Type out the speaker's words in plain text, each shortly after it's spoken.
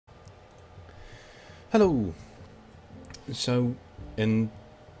Hello! So, in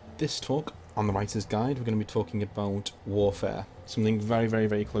this talk on the Writer's Guide, we're going to be talking about warfare. Something very, very,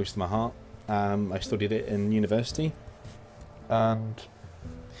 very close to my heart. I studied it in university, and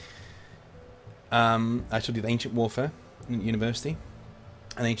I studied ancient warfare in university,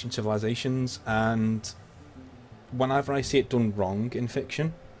 and ancient civilizations, and whenever I see it done wrong in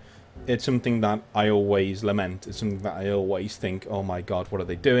fiction, it's something that I always lament. It's something that I always think, oh my god, what are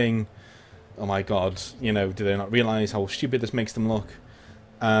they doing? Oh my god, you know, do they not realise how stupid this makes them look?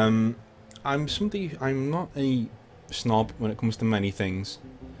 I'm not a snob when it comes to many things,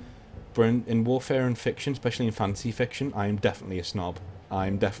 but in warfare and fiction, especially in fantasy fiction, I am definitely a snob.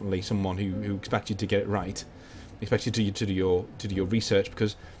 I'm definitely someone who expects you to get it right, expects you to do your research,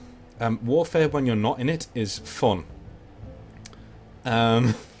 because warfare when you're not in it is fun.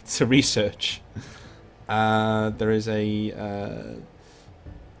 To research, there is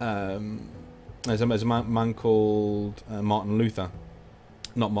there's a man called Martin Luther,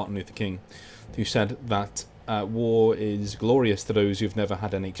 not Martin Luther King, who said that war is glorious to those who've never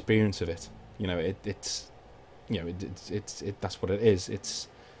had any experience of it. You know, it's that's what it is. It's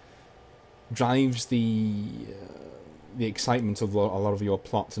drives the excitement of a lot of your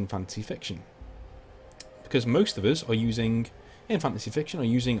plots in fantasy fiction, because most of us are using in fantasy fiction are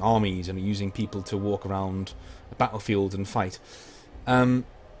using armies and are using people to walk around a battlefield and fight.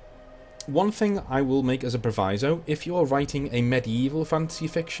 One thing I will make as a proviso: if you're writing a medieval fantasy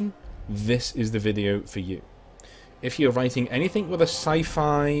fiction, this is the video for you. If you're writing anything with a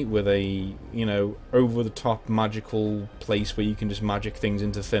sci-fi, with a, you know, over-the-top magical place where you can just magic things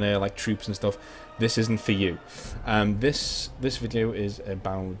into thin air like troops and stuff, this isn't for you. This video is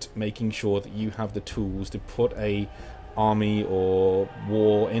about making sure that you have the tools to put a army or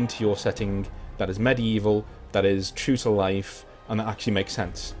war into your setting that is medieval, that is true to life, and that actually makes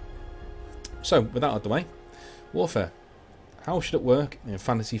sense. So, with that out of the way, warfare. How should it work in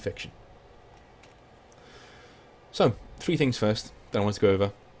fantasy fiction? So, three things first that I want to go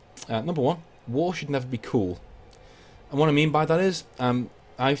over. Number one, war should never be cool. And what I mean by that is,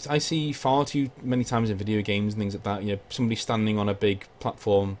 I see far too many times in video games and things like that, you know, somebody standing on a big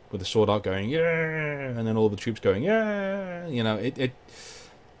platform with a sword out going, yeah, and then all the troops going, yeah, you know,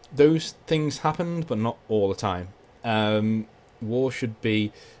 those things happened, but not all the time. War should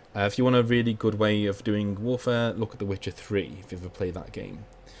be, if you want a really good way of doing warfare, look at The Witcher 3, if you've ever played that game.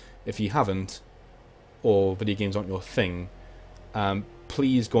 If you haven't, or video games aren't your thing,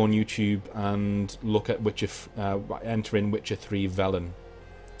 please go on YouTube and look at enter in Witcher 3 Velen,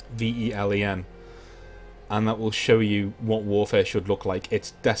 V-E-L-E-N, and that will show you what warfare should look like.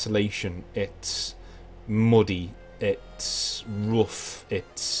 It's desolation, it's muddy, it's rough,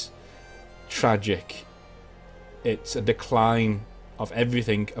 it's tragic, it's a decline of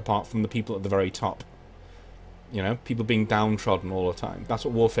everything apart from the people at the very top. You know, people being downtrodden all the time. That's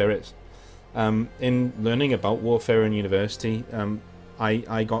what warfare is. In learning about warfare in university,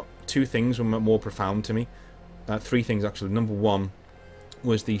 I got two things that were more profound to me. Three things actually. Number one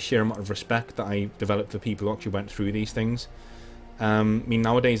was the sheer amount of respect that I developed for people who actually went through these things. I mean,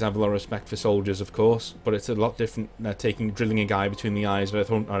 nowadays I have a lot of respect for soldiers, of course, but it's a lot different drilling a guy between the eyes at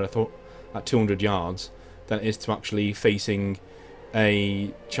 200 yards than it is to actually facing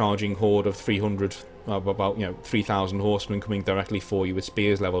a charging horde of 300, about 3,000 horsemen coming directly for you with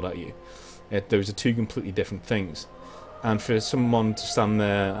spears leveled at you. Those are two completely different things. And for someone to stand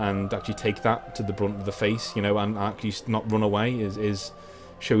there and actually take that to the brunt of the face, you know, and actually not run away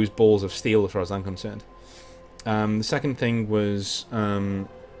shows balls of steel as far as I'm concerned. The second thing was, well,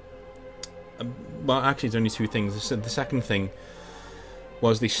 actually, there's only two things. The second thing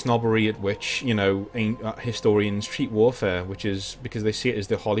was the snobbery at which, you know, historians treat warfare, which is because they see it as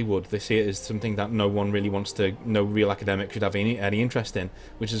the Hollywood. They see it as something that no one really wants to, no real academic should have any interest in,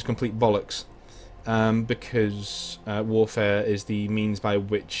 which is complete bollocks. Because warfare is the means by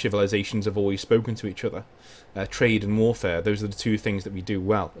which civilizations have always spoken to each other. Trade and warfare, those are the two things that we do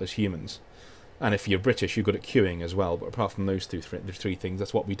well as humans. And if you're British, you're good at queuing as well, but apart from those three things,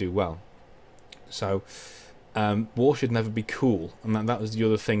 that's what we do well. So, war should never be cool, and that was the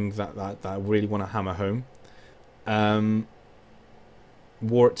other thing that I really want to hammer home.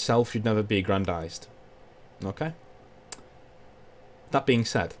 War itself should never be aggrandized. Okay? That being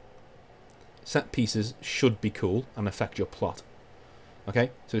said, set pieces should be cool and affect your plot.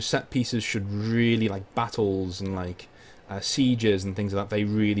 Okay? So set pieces should really, like battles and like sieges and things like that, they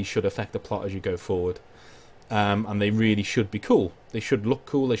really should affect the plot as you go forward. And they really should be cool. They should look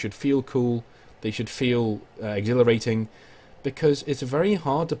cool, they should feel cool, they should feel exhilarating, because it's very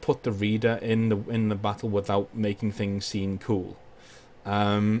hard to put the reader in the battle without making things seem cool.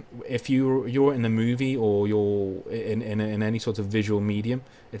 If you're in a movie or you're in any sort of visual medium,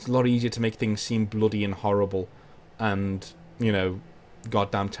 it's a lot easier to make things seem bloody and horrible, and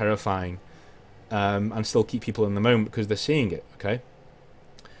goddamn terrifying, and still keep people in the moment because they're seeing it. Okay,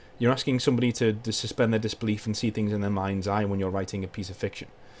 you're asking somebody to suspend their disbelief and see things in their mind's eye when you're writing a piece of fiction.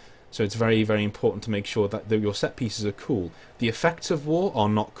 So it's very, very important to make sure that your set pieces are cool. The effects of war are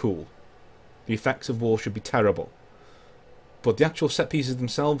not cool. The effects of war should be terrible. But the actual set pieces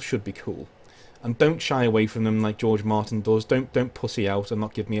themselves should be cool. And don't shy away from them like George Martin does. Don't pussy out and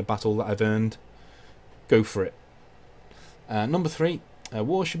not give me a battle that I've earned. Go for it. Number 3,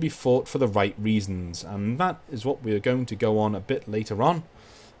 war should be fought for the right reasons. And that is what we're going to go on a bit later on.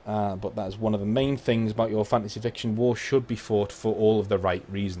 But that is one of the main things about your fantasy fiction. War should be fought for all of the right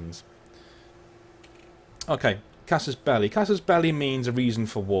reasons. Okay, casus belli. Casus belli means a reason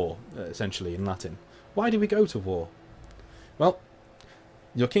for war, essentially, in Latin. Why do we go to war? Well,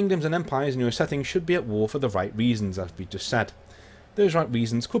 your kingdoms and empires and your settings should be at war for the right reasons, as we just said. Those right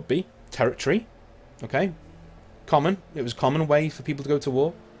reasons could be territory, okay? It was a common way for people to go to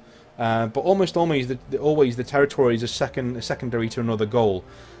war. But almost always the territories are secondary to another goal.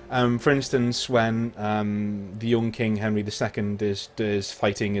 For instance, when the young King Henry II is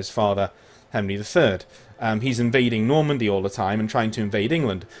fighting his father, Henry III, he's invading Normandy all the time and trying to invade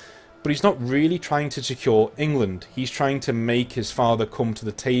England. But he's not really trying to secure England. He's trying to make his father come to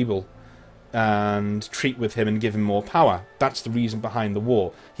the table and treat with him and give him more power. That's the reason behind the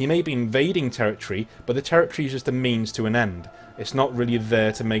war. He may be invading territory, but the territory is just a means to an end. It's not really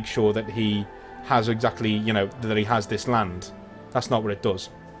there to make sure that he has exactly, that he has this land. That's not what it does.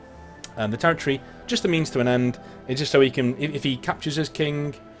 The territory, just a means to an end. It's just so he can, if he captures his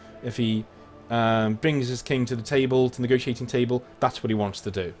king, if he brings his king to the table, to the negotiating table, that's what he wants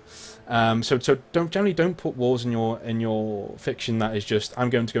to do. So generally don't put wars in your fiction that is just, I'm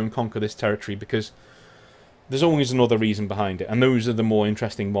going to go and conquer this territory, because there's always another reason behind it, and those are the more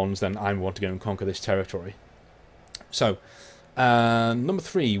interesting ones than I want to go and conquer this territory. So, number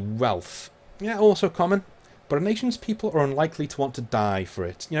 3, wealth. Yeah, also common, but a nation's people are unlikely to want to die for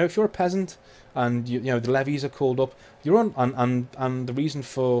it. If you're a peasant and the levies are called up, you're on, and the reason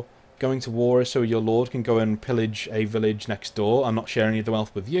for going to war is so your lord can go and pillage a village next door and not share any of the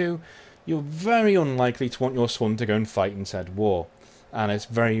wealth with you. You're very unlikely to want your son to go and fight in said war, and it's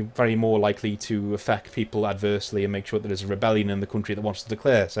very, very more likely to affect people adversely and make sure that there's a rebellion in the country that wants to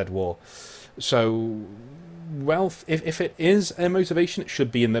declare said war. So wealth, if it is a motivation, it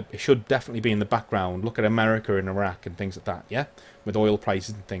should definitely be in the background. Look at America and Iraq and things like that, yeah, with oil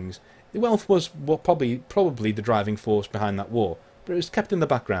prices and things. The wealth was probably the driving force behind that war, but it was kept in the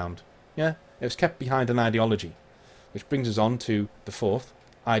background. Yeah, it was kept behind an ideology, which brings us on to the 4th,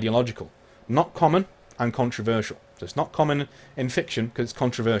 ideological. Not common and controversial. So it's not common in fiction because it's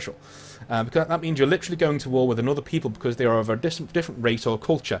controversial. Because that means you're literally going to war with another people because they are of a different race or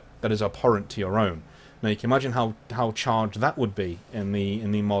culture that is abhorrent to your own. Now you can imagine how charged that would be in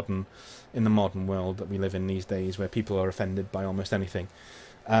the modern world that we live in these days, where people are offended by almost anything.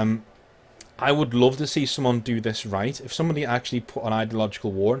 I would love to see someone do this right. If somebody actually put an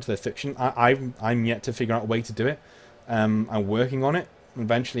ideological war into their fiction, I'm yet to figure out a way to do it. I'm working on it.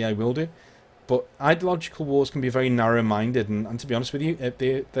 Eventually I will do. But ideological wars can be very narrow-minded, and to be honest with you,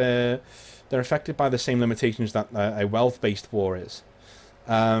 they're affected by the same limitations that a wealth-based war is.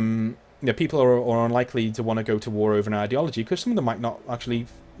 People are unlikely to want to go to war over an ideology because some of them might not actually,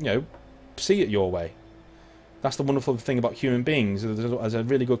 see it your way. That's the wonderful thing about human beings. There's a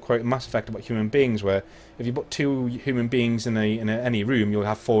really good quote in Mass Effect about human beings, where if you put 2 human beings in any room, you'll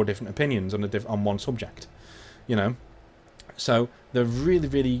have 4 different opinions on one subject. So they're really,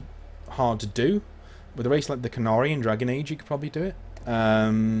 really hard to do. With a race like the Qunari in Dragon Age, you could probably do it.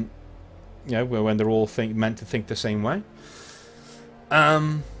 Where when they're all meant to think the same way.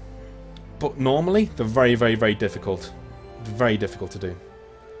 But normally they're very, very, very difficult. Very difficult to do.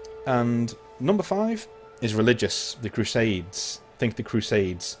 And number 5 is religious, the Crusades. Think the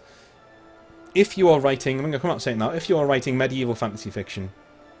Crusades. If you are writing, I'm going to come out and say it now, if you are writing medieval fantasy fiction,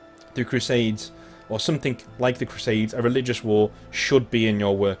 the Crusades, or something like the Crusades, a religious war should be in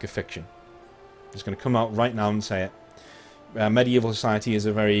your work of fiction. I'm just going to come out right now and say it. Medieval society is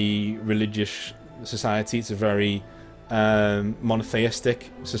a very religious society. It's a very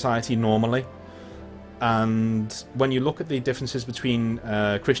monotheistic society normally. And when you look at the differences between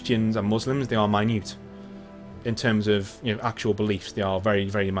Christians and Muslims, they are minute. In terms of actual beliefs, they are very,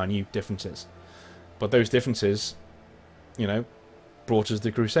 very minute differences. But those differences, brought us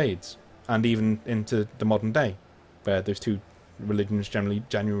the Crusades, and even into the modern day, where those 2 religions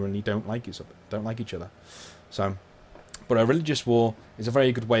genuinely don't like each other. So, But a religious war is a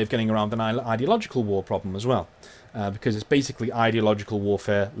very good way of getting around an ideological war problem as well, because it's basically ideological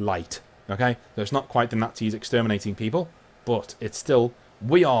warfare light. Okay, so it's not quite the Nazis exterminating people, but it's still,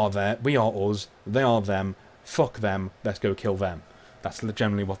 we are us, they are them, fuck them, let's go kill them. That's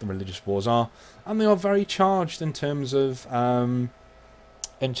generally what the religious wars are, and they are very charged in terms of the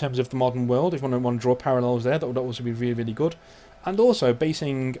modern world. If you want to draw parallels there, that would also be really, really good. And also,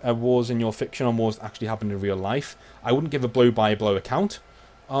 basing wars in your fiction on wars that actually happen in real life. I wouldn't give a blow-by-blow account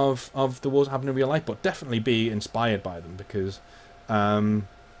of the wars that happen in real life, but definitely be inspired by them, because they're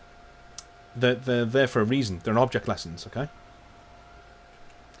there for a reason. They're object lessons, okay?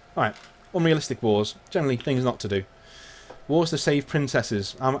 Alright, unrealistic wars. Generally, things not to do. Wars to save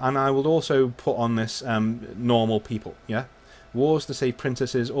princesses. And I will also put on this normal people, yeah? Wars to save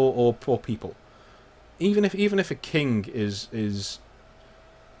princesses or poor people. Even if a king is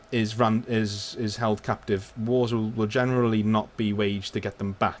held captive, wars will generally not be waged to get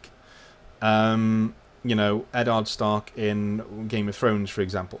them back. You know, Eddard Stark in Game of Thrones, for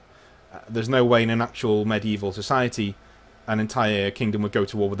example. There's no way in an actual medieval society an entire kingdom would go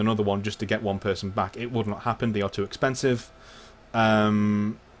to war with another one just to get one person back. It would not happen. They are too expensive.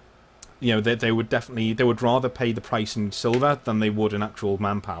 You know, they would rather pay the price in silver than they would in actual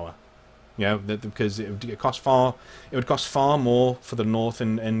manpower. You know, because it would cost far more for the North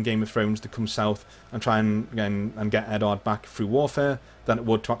in Game of Thrones to come south and try and get Eddard back through warfare than it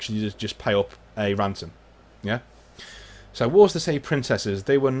would to actually just pay up a ransom. Yeah. So wars to save princesses,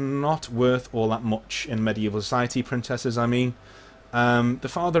 they were not worth all that much in medieval society. Princesses, I mean. The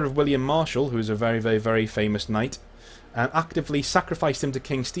father of William Marshall, who is a very, very, very famous knight, actively sacrificed him to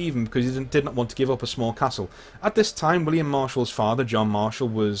King Stephen because he did not want to give up a small castle. At this time, William Marshall's father, John Marshall,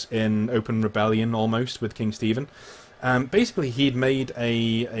 was in open rebellion almost with King Stephen. Basically, he'd made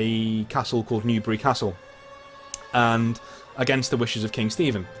a castle called Newbury Castle, and against the wishes of King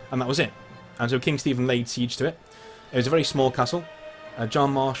Stephen, and that was it. And so King Stephen laid siege to it. It was a very small castle.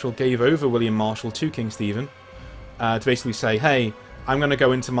 John Marshall gave over William Marshall to King Stephen to basically say, hey, I'm going to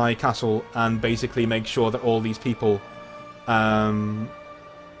go into my castle and basically make sure that all these people, you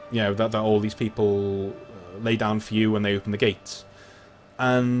know, that all these people lay down for you when they open the gates.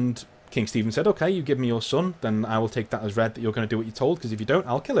 And King Stephen said, okay, you give me your son, then I will take that as read that you're going to do what you're told, because if you don't,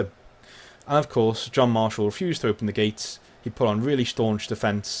 I'll kill him. And of course, John Marshall refused to open the gates. He put on really staunch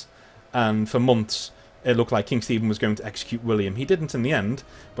defence, and for months it looked like King Stephen was going to execute William. He didn't in the end,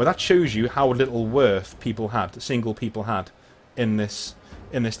 but that shows you how little worth people had, single people had, in this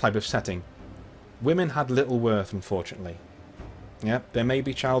type of setting. Women had little worth, unfortunately. Yeah, there may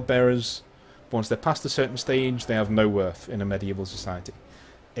be childbearers, but once they're past a certain stage, they have no worth in a medieval society.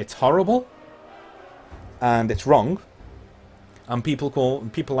 It's horrible, and it's wrong. And people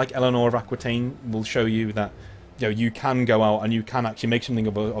like Eleanor of Aquitaine will show you that, you know, you can go out and you can actually make something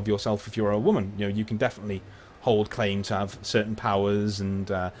of yourself if you're a woman. You know, you can definitely hold claim to have certain powers and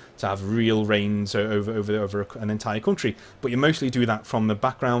to have real reigns over an entire country. But you mostly do that from the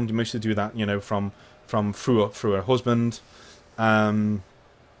background. You mostly do that, you know, from through a husband.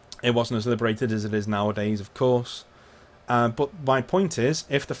 It wasn't as liberated as it is nowadays, of course. But my point is,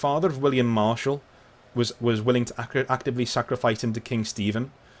 if the father of William Marshall was willing to actively sacrifice him to King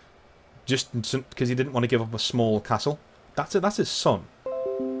Stephen, just because he didn't want to give up a small castle, that's his son.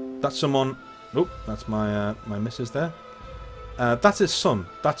 That's someone. Oh, that's my my missus there. That's his son.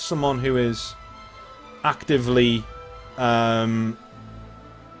 That's someone who is actively. That's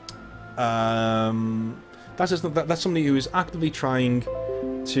somebody who is actively trying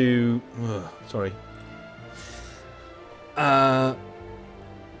to. Sorry.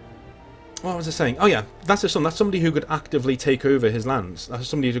 What was I saying? Oh yeah, that's his son. That's somebody who could actively take over his lands. That's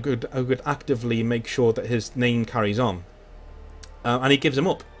somebody who could actively make sure that his name carries on. And he gives him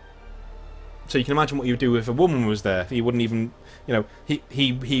up. So you can imagine what you would do if a woman was there. He wouldn't even, you know,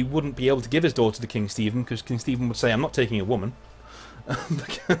 he wouldn't be able to give his daughter to King Stephen, because King Stephen would say, I'm not taking a woman.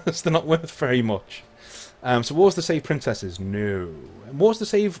 Because they're not worth very much. So wars to save princesses? No. Wars to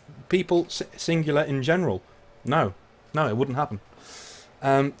save people, singular, in general? No. No, it wouldn't happen.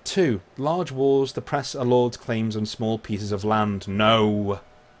 2. Large wars to press a lord's claims on small pieces of land? No.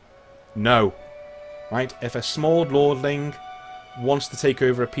 No. Right? If a small lordling wants to take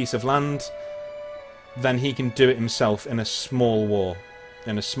over a piece of land, then he can do it himself in a small war.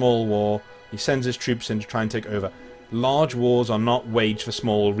 In a small war, he sends his troops in to try and take over. Large wars are not waged for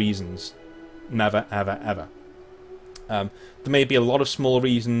small reasons. Never, ever, ever. There may be a lot of small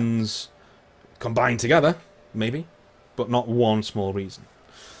reasons combined together, maybe, but not one small reason.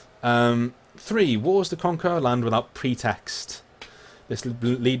 3. Wars to conquer land without pretext. This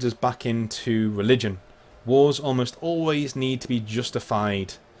leads us back into religion. Wars almost always need to be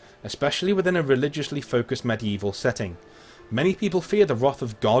justified, especially within a religiously focused medieval setting. Many people fear the wrath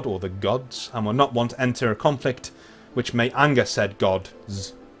of God or the gods, and will not want to enter a conflict which may anger said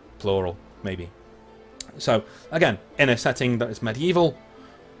gods, plural, maybe. So, again, in a setting that is medieval,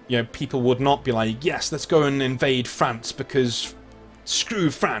 you know, people would not be like, yes, let's go and invade France because screw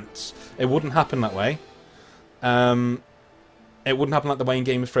France. It wouldn't happen that way. It wouldn't happen like the way in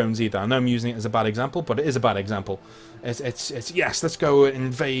Game of Thrones either. I know I'm using it as a bad example, but it is a bad example. It's yes, let's go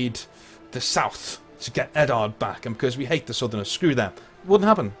invade the south to get Eddard back, and because we hate the Southerners, screw them. Wouldn't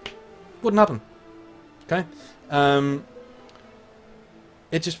happen. Wouldn't happen. Okay?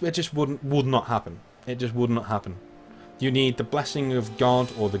 It just would not happen. It just would not happen. You need the blessing of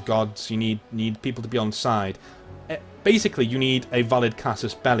God or the gods. You need people to be on side. Basically, you need a valid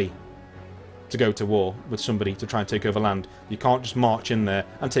casus belli to go to war with somebody to try and take over land. You can't just march in there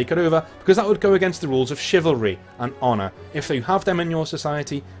and take it over, because that would go against the rules of chivalry and honour. If you have them in your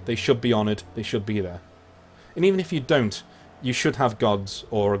society, they should be honoured. They should be there. And even if you don't, you should have gods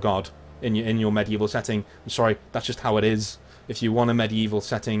or a god in your medieval setting. I'm sorry, that's just how it is. If you want a medieval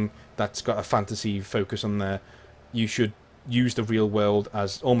setting that's got a fantasy focus on there, you should use the real world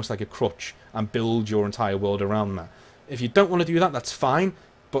as almost like a crutch and build your entire world around that. If you don't want to do that, that's fine,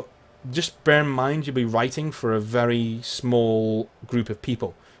 but just bear in mind you'll be writing for a very small group of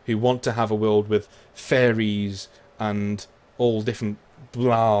people who want to have a world with fairies and all different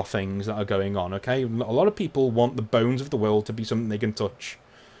blah things that are going on, okay? A lot of people want the bones of the world to be something they can touch,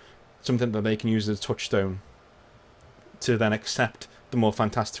 something that they can use as a touchstone to then accept the more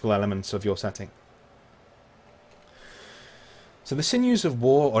fantastical elements of your setting. So the sinews of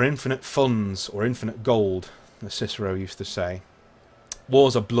war are infinite funds, or infinite gold, as Cicero used to say.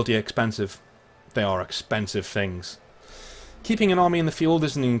 Wars are bloody expensive. They are expensive things. Keeping an army in the field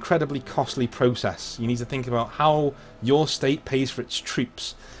is an incredibly costly process. You need to think about how your state pays for its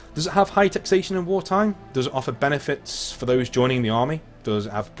troops. Does it have high taxation in wartime? Does it offer benefits for those joining the army? Does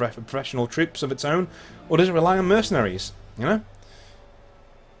it have professional troops of its own? Or does it rely on mercenaries? You know?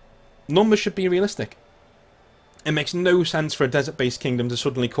 Numbers should be realistic. It makes no sense for a desert-based kingdom to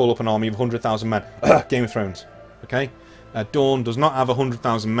suddenly call up an army of 100,000 men. Game of Thrones. Okay? Dawn does not have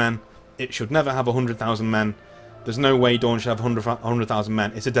 100,000 men. It should never have 100,000 men. There's no way Dawn should have 100,000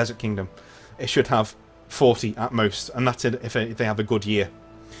 men. It's a desert kingdom. It should have 40 at most, and that's it if they have a good year.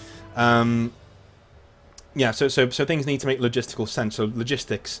 Yeah, so things need to make logistical sense. So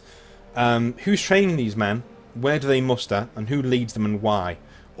logistics. Who's training these men? Where do they muster? And who leads them and why?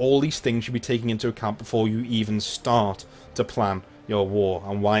 All these things should be taken into account before you even start to plan your war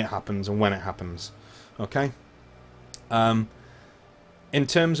and why it happens and when it happens. Okay? In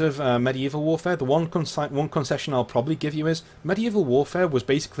terms of medieval warfare, the one concession I'll probably give you is medieval warfare was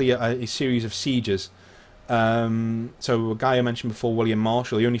basically a series of sieges. So a guy I mentioned before, William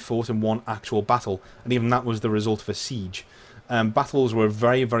Marshall, he only fought in one actual battle, and even that was the result of a siege. Battles were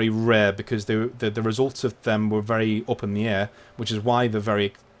very, very rare because the results of them were very up in the air, which is why they're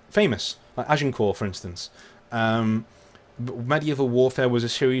very famous. Like Agincourt, for instance. Medieval warfare was a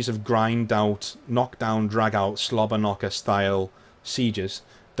series of grind out, knock down, drag out, slobber knocker style sieges.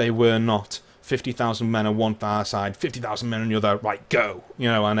 They were not 50,000 men on one side, 50,000 men on the other, right, go, you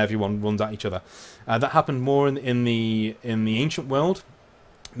know, and everyone runs at each other. That happened more in the ancient world,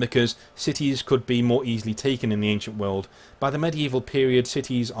 because cities could be more easily taken in the ancient world. By the medieval period,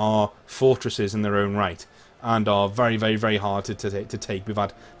 cities are fortresses in their own right, and are very, very, very hard to take. We've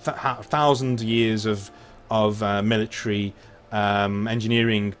had 1,000 years of military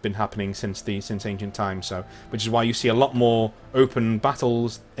engineering been happening since ancient times. So, which is why you see a lot more open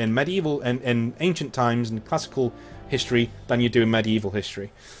battles in medieval and in ancient times and classical history than you do in medieval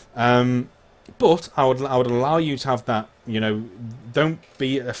history. But I would allow you to have that. You know, don't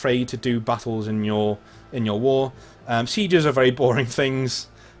be afraid to do battles in your war. Sieges are very boring things.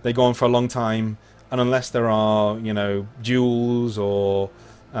 They go on for a long time, and unless there are, you know, duels or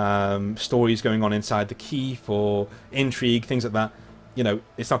stories going on inside the keep or intrigue, things like that, you know,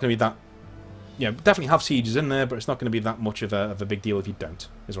 it's not going to be that. You know, definitely have sieges in there, but it's not going to be that much of a big deal if you don't.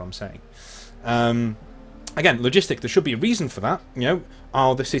 Is what I'm saying. Again, logistic. There should be a reason for that. You know,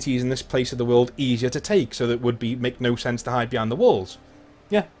 are the cities in this place of the world easier to take, so that it would make no sense to hide behind the walls?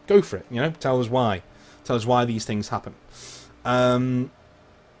 Yeah, go for it. You know, tell us why. Tell us why these things happen.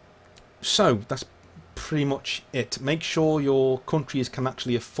 So that's pretty much it. Make sure your countries can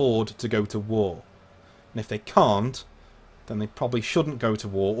actually afford to go to war, and if they can't, then they probably shouldn't go to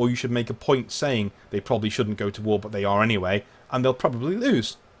war, or you should make a point saying they probably shouldn't go to war, but they are anyway, and they'll probably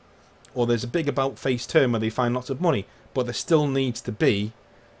lose. Or there's a big about-face turn where they find lots of money, but there still needs to be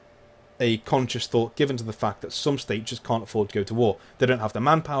a conscious thought given to the fact that some states just can't afford to go to war. They don't have the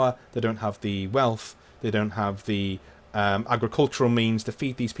manpower, they don't have the wealth, they don't have the agricultural means to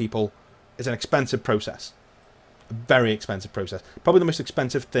feed these people. It's an expensive process. A very expensive process. Probably the most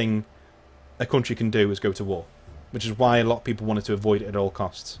expensive thing a country can do is go to war, which is why a lot of people wanted to avoid it at all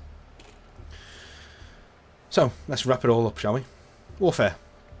costs. So, let's wrap it all up, shall we? Warfare.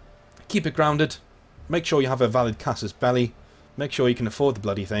 Keep it grounded. Make sure you have a valid casus belli. Make sure you can afford the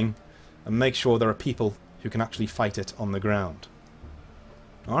bloody thing. And make sure there are people who can actually fight it on the ground.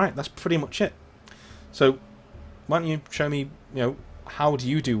 Alright, that's pretty much it. So, why don't you show me, how do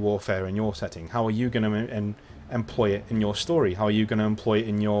you do warfare in your setting? How are you going to employ it in your story? How are you going to employ it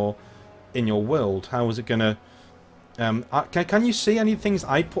in your world? How is it going to... can you see any things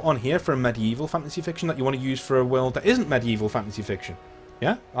I put on here for a medieval fantasy fiction that you want to use for a world that isn't medieval fantasy fiction?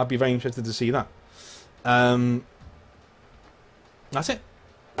 Yeah? I'd be very interested to see that. That's it.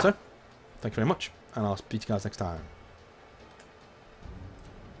 So, thank you very much, and I'll speak to you guys next time.